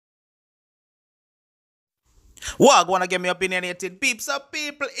Well, I want to get me opinionated peeps. So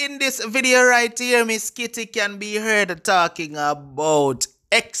people, in this video right here, Miss Kitty can be heard talking about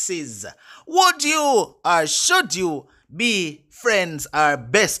exes. Would you or should you be friends or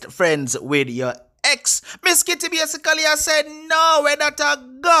best friends with your ex? Miss Kitty basically has said no, where that a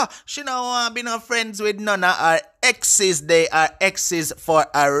go. She don't want to be no friends with none of her exes. They are exes for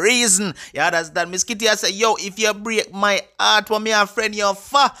a reason. You understand? Miss Kitty has said, yo, if you break my heart when me a friend you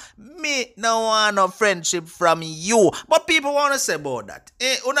for, me no want no friendship from you. But people want to say about that.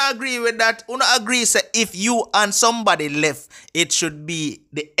 Una agree with that? Una agree say if you and somebody left, it should be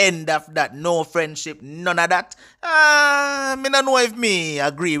the end of that. No friendship, none of that. Me don't know if me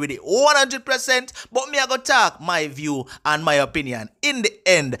agree with it 100%, but me I go talk my view and my opinion in the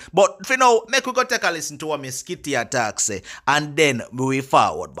end. But for now, make we go take a listen to what Miss Kitty attack say, and then we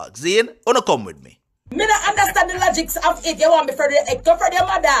forward back. Zane, wanna come with me? Me don't understand the logics of it. You want me for your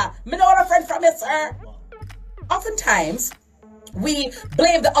mother. Me don't want a friend from you, sir. Oftentimes, we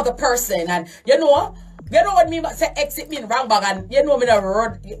blame the other person, and you know what me say exit mean wrong bag, and you know me the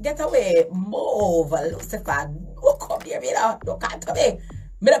road. Get away, move, Lucifer. Don't come here, me don't come to me.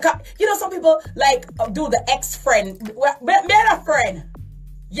 You know, some people like do the ex-friend. Me a friend.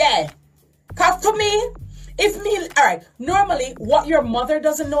 Yeah. Cause to me, alright, normally what your mother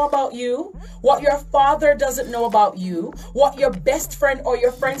doesn't know about you, what your father doesn't know about you, what your best friend or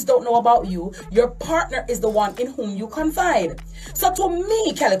your friends don't know about you, your partner is the one in whom you confide. So to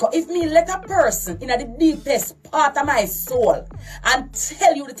me, Calico, if me let a person in the deepest part of my soul and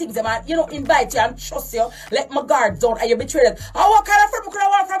tell you the things that man, invite you and trust you, let my guard down and you betray them. What kind of friend could I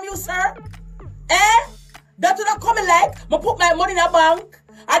want from you, sir? That would not come like, I put my money in a bank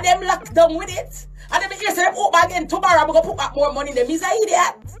and them lock down with it. And then me say them open again tomorrow, I'm going to put back more money in them. He's an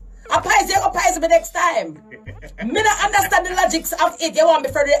idiot. I pies me next time. Me don't understand the logics of it. You want me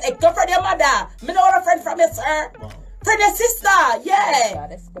for your mother. Me don't want a friend from you, sir. Wow. Friend your sister, yeah.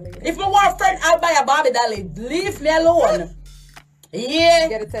 If me want a friend, I'll buy a Barbie doll. Leave me alone. Yeah.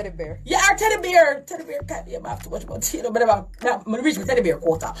 Get a teddy bear. Yeah, our teddy bear. Teddy bear can't be about too much about but I'm reach my teddy bear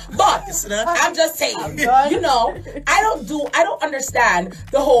quota. But I'm just saying, I don't understand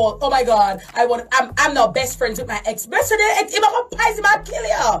the whole, oh my God, I'm not best friends with my ex. Best friend, if I'm gonna pies him, I'll kill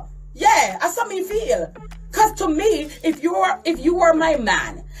you. Yeah, that's how me feel. Cause to me, if you are my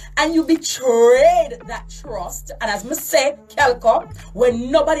man and you betrayed that trust, and as me say, Calico,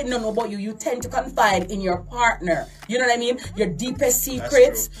 when nobody know about you, you tend to confide in your partner. You know what I mean? Your deepest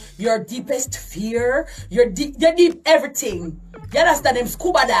secrets, your deepest fear, your deep everything. You understand them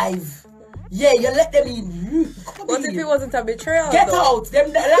scuba dive. Yeah, you let them in. What if it wasn't a betrayal? Get out,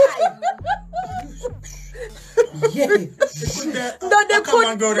 them alive. Yeah. No, they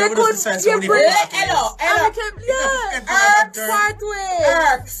could. Hello. Irks part way.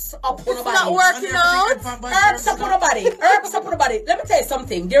 Irks up on it's not working out. Irks up on the body. Let me tell you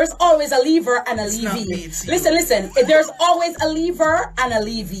something. There's always a lever and a levy. Listen. There's always a lever and a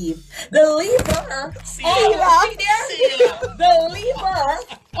levy. The lever. The lever.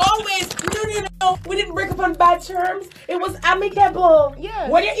 Always, we didn't break up on bad terms. It was amicable. Yeah.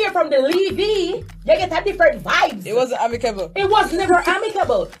 When you hear from the levy, you get a different vibes. It wasn't amicable. It was never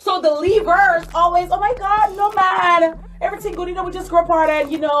amicable. So the levers always, oh my God, no man. Everything good, we just grew apart and,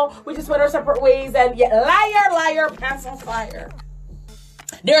 we just went our separate ways and liar, pants on fire.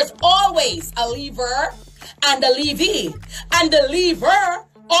 There's always a lever and a levy. And the lever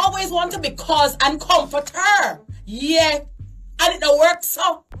always want to be cause and comforter. Yeah. And it don't work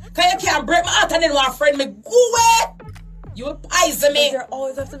so. Cause you can't break my heart and then want friend me. Go away. You will poison me. Does there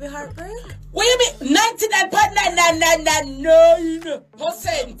always have to be heartbreak? What you mean?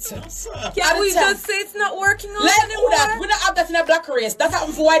 99.9999%. Can we just say it's not working out Let's anymore? do that. We don't have that in a black race. That's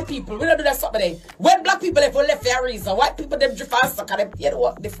happened for white people. We don't do that something. When black people left for a reason, white people them drift and suck and them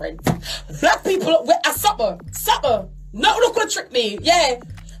work different. Black people we a supper. No, look what trick me. Yeah.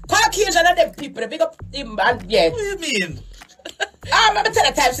 Caucasian and them people, they big up him and yeah. What do you mean? I remember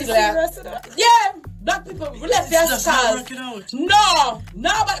telling the time single. Yeah, black people we left their scars. No,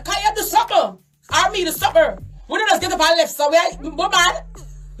 but can you do supper? Me the supper. We don't just get up and left somewhere. What man?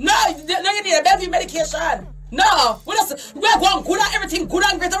 No, you need a Bellevue medication. No, we're going good and everything good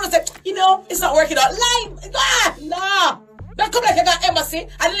and great. I say, it's not working out. No. Don't come like you got embassy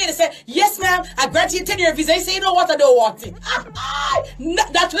and the lady say, yes ma'am, I grant you a 10-year visa. You say, you know what, I don't want it. No,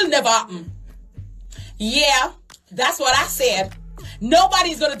 that will never happen. Yeah. That's what I said.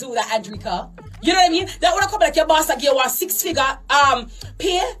 Nobody's gonna do that, Andrika. You know what I mean? That would come like your boss give you a 6-figure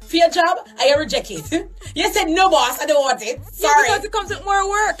pay for your job, and you reject it. You said no, boss, I don't want it. Sorry. Yeah, because it comes with more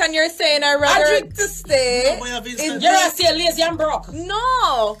work, and you're saying I'd rather to stay. You're not saying lazy and broke.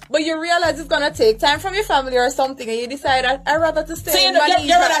 No, but you realize it's gonna take time from your family or something, and you decide I'd rather to stay. So in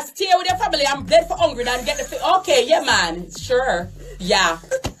you're rather stay with your family. I'm dead for hungry than get the okay, yeah, man, sure, yeah.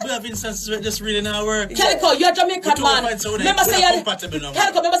 We have instances where it just really not work. Calico, you're a Jamaican man. Remember say you're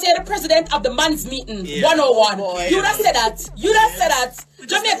the president of the man's meeting 101. You'd have said that. You'd have said that.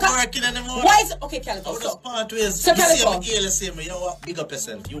 Jamaica. Why is okay, Calico? So Calico. You know what? Big up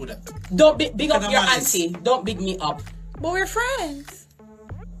yourself. You that. Don't big up your auntie. Don't big me up. But we're friends.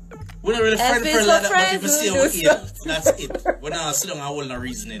 We're not really friends for like that, but if you see how we hear, that's it. We're not sitting and holding no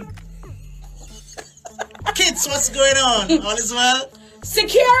reasoning. Kids, what's going on? All is well?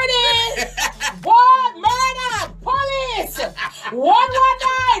 Security! What? Murder! Police!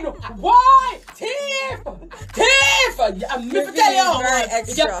 119! Why? Thief! Thief! I'm tell you,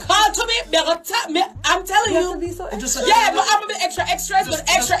 if you call to me, I'm telling you. So yeah, but I'm a bit extra, but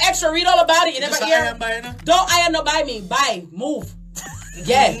extra, read all about it. You never hear. Don't iron no by me. Bye. Move.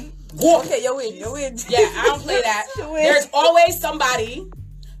 Yeah. Whoop. Okay, you win. Yeah, I don't play that. There's always somebody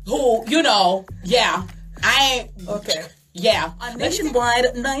who, you know, yeah. I ain't. Okay. Yeah. On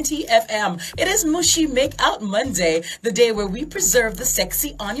Nationwide 90 FM, it is Mushy Make Out Monday, the day where we preserve the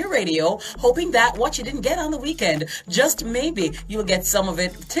sexy on your radio, hoping that what you didn't get on the weekend, just maybe you'll get some of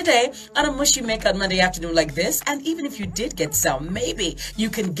it today on a Mushy Make Out Monday afternoon like this. And even if you did get some, maybe you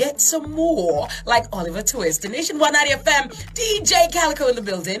can get some more, like Oliver Twist. The Nationwide 90 FM, DJ Calico in the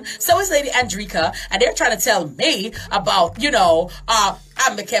building. So is Lady Andrika, and they're trying to tell me about, you know,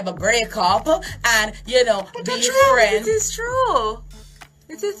 amicable breakup and, you know, be friends. It is true.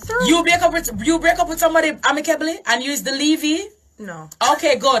 It is true. You break up with somebody amicably and use the Levy? No.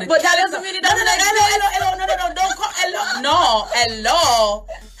 Okay, good. But that doesn't mean it doesn't hello, don't call, hello. No,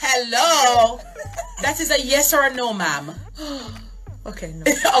 hello. That is a yes or a no, ma'am. Okay, no.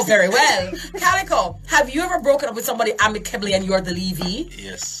 Oh, very well. Calico, have you ever broken up with somebody amicably and you're the Levy?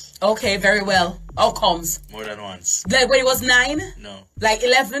 Yes. Okay, very well. Outcomes? More than once. Like when he was 9? No. Like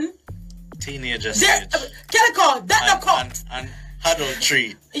 11? Teenager stage. Calico, that no count. And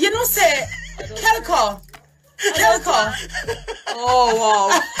adultery. You know, say, Calico. Oh, wow.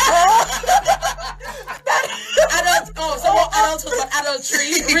 So what adults was what adultery?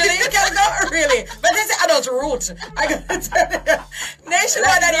 Really? Calico? Really? But they say adult root. I gotta tell you.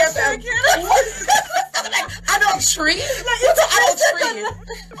 Nationwide 90 FM. Like adultery? Like what's adultery?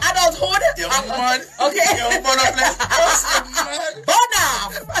 Adulthood? Young man. Okay. Young man. Burn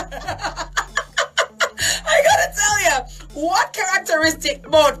off. I gotta tell you, what characteristic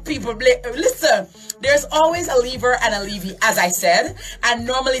both people listen, there's always a lever and a levy, as I said, and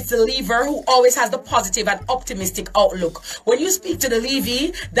normally it's the lever who always has the positive and optimistic outlook. When you speak to the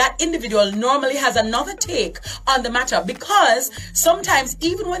levy, that individual normally has another take on the matter, because sometimes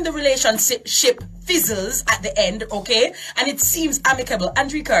even when the relationship fizzles at the end, okay, and it seems amicable,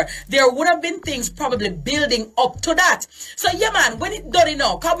 Andrika, there would have been things probably building up to that. So yeah, man, when it done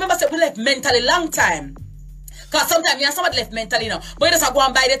enough, cause remember, we left mentally long time. Because sometimes you have somebody left mentally, you know, but you just go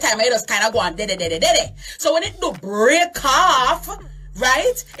on by the time, you just kind of go on, So when it do break off,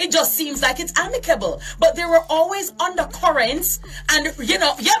 right, it just seems like it's amicable. But there were always undercurrents, and, you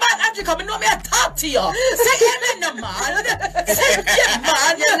know, yeah, man, Andrew, come and know me, I talk to you. Say, yeah, man, say, yeah,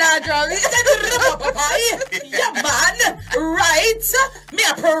 man, you're not drunk. Yeah, man, right? Me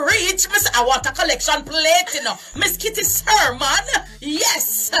a preach, miss, I want a collection plate, you know. Miss Kitty sermon,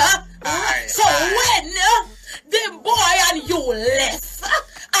 yes, so when the boy and you left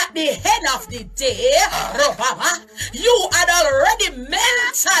at the end of the day, you had already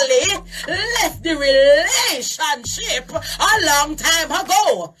mentally left the relationship a long time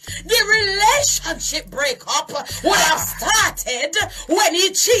ago. The relationship breakup would have started when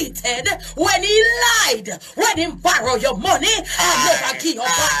he cheated, when he lied, when he borrowed your money and never give you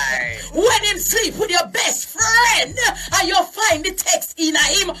back, when he sleep with your best friend and you find the text in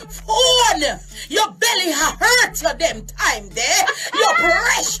him phone. Your belly hurt you them time there. Your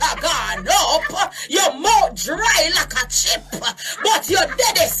pressure gone up. Your mouth dry like a chip. But you're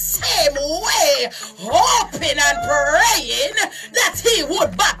dead the same way, hoping and praying that he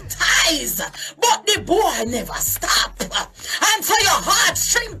would baptize. But the boy never stopped. And so your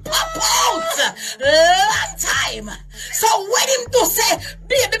heartstring pop out. Long time. So when him to say,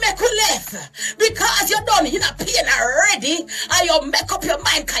 baby, make you left, because you done in a pain already, and you make up your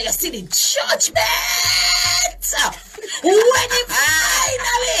mind because you see the judgment. When him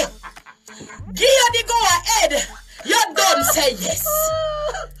finally give you the go ahead, you done say yes.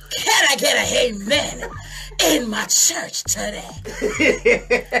 Can I get amen in my church today.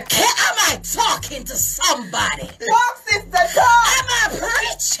 Am I talking to somebody? Talk, sister, talk. Am I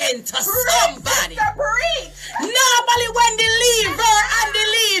preaching to somebody? Sister, preach. Normally when the leaver and the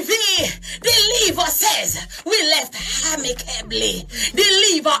leaver says we left amicably, the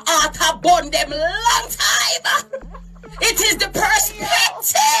leaver ought to bond them long time. It is the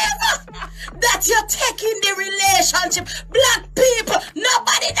perspective that you're taking the relationship. Black people,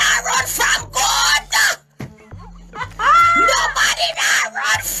 nobody that run from God. Nobody that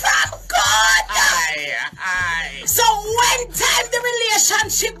run from God. Aye. So when time the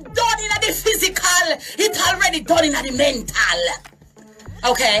relationship done in the physical, it already done in the mental.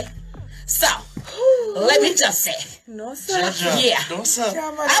 Okay? So, let me just say. No, sir. Yeah. No, sir.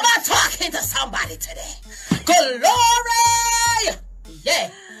 Am I talking to somebody today? Glory! Yeah.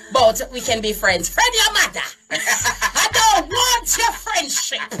 But we can be friends. Friend your mother. I don't want your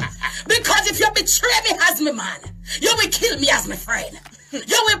friendship. Because if you betray me as my man, you will kill me as my friend.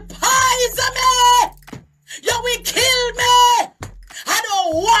 You will poison me. You will kill me. I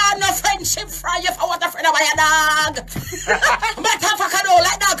don't want no friendship from you if I want a friend of my dog. But if I don't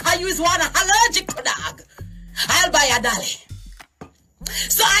like dog, because you is one allergic to dog. I'll buy a dolly.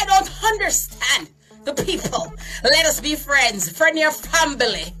 So I don't understand the people. Let us be friends. Friend your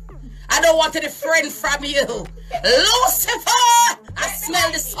family. I don't want any friend from you. Lucifer! I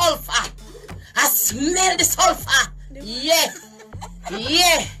smell the sulfur. I smell the sulfur. Yeah.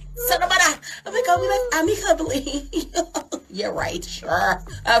 Yeah. So no matter, oh my God, we like amicably. You're right, sure.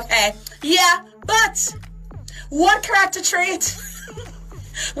 Okay. Yeah, but what character trait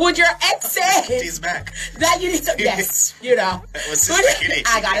would your ex say? He's back. That you need to, yes, you know.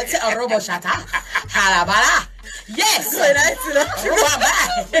 I gotta tell Robo Shata. Halabala. Yes.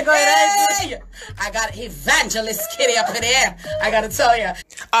 I got Evangelist Kitty up in there. I gotta tell you.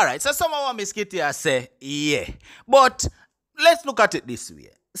 Alright, so someone want Miss Kitty I say, yeah. But let's look at it this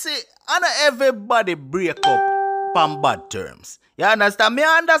way. See, I know everybody break up on bad terms. You understand? Me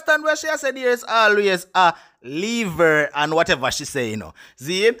understand where she said there is always a lever and whatever she say, you know.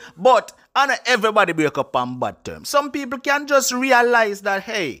 See? But I know everybody break up on bad terms. Some people can just realize that,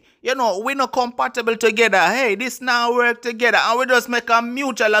 hey, you know, we're not compatible together. Hey, this now work together. And we just make a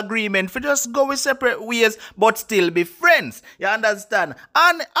mutual agreement for just go with separate ways, but still be friends. You understand?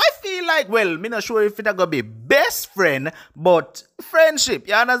 And I feel like, well, me not sure if it's going to be best friend, but friendship.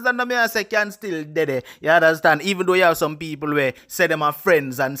 You understand? Me I say can still there. You understand? Even though you have some people where say them are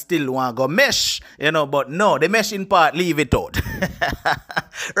friends and still want to go mesh, you know, but no, the meshing part, leave it out.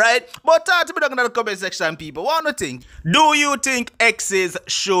 Right? But talk to me down in the comment section, people. What do you think? Do you think exes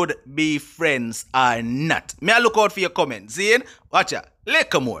should be friends or not? Me I look out for your comments. See? Watch out.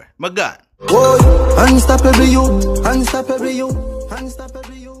 Little more. My God. Unstoppable you. Unstoppable you.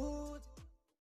 Unstoppable you.